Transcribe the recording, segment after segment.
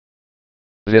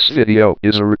This video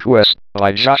is a request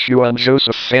by Joshua and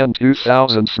Joseph Fan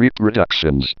 2003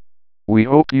 Productions. We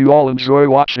hope you all enjoy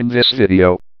watching this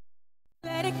video.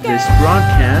 This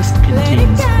broadcast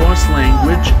contains coarse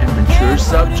language and mature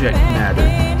subject matter.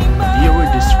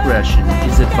 Viewer discretion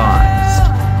is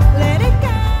advised.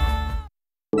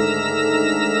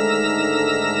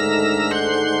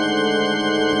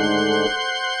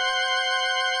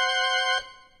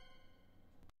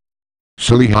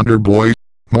 Silly Hunter Boy,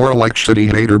 more like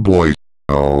Shitty Hater Boy.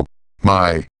 Oh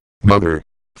my mother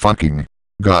fucking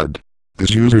god.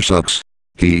 This user sucks.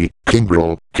 He,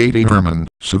 Kimbrel, Katie Herman,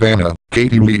 Savannah,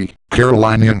 Katie Lee,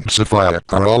 Caroline and Sophia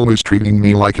are always treating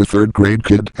me like a third grade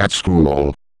kid at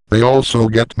school. They also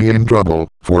get me in trouble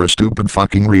for a stupid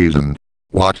fucking reason.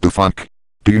 What the fuck?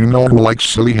 Do you know who likes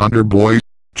Silly Hunter Boy?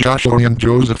 Joshua and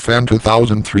Joseph Fan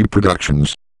 2003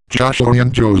 Productions. Joshua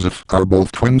and Joseph are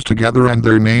both twins together and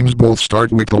their names both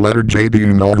start with the letter J. Do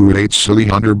you know who hates Silly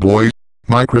Hunter Boy?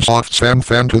 Microsoft's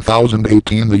Fan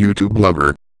 2018, the YouTube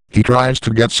lover. He tries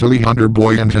to get Silly Hunter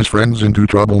Boy and his friends into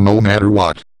trouble no matter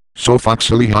what. So fuck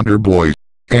Silly Hunter Boy.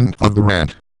 End of the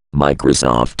rant.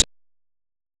 Microsoft.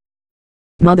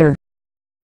 Mother.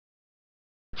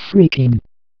 Freaking.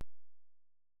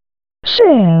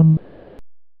 Sam.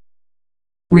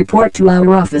 Report to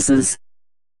our offices.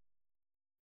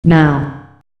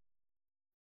 Now.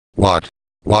 What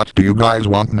do you guys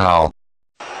want now?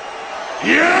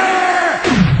 Yeah!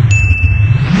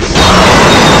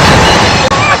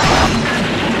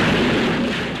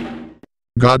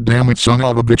 God damn it, son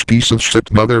of a bitch, piece of shit,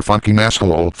 motherfucking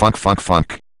asshole,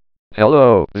 fuck.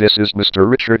 Hello, this is Mr.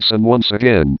 Richardson once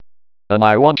again. And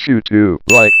I want you to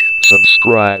like,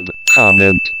 subscribe,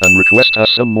 comment, and request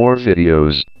us some more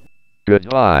videos.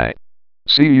 Goodbye.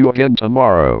 See you again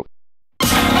tomorrow.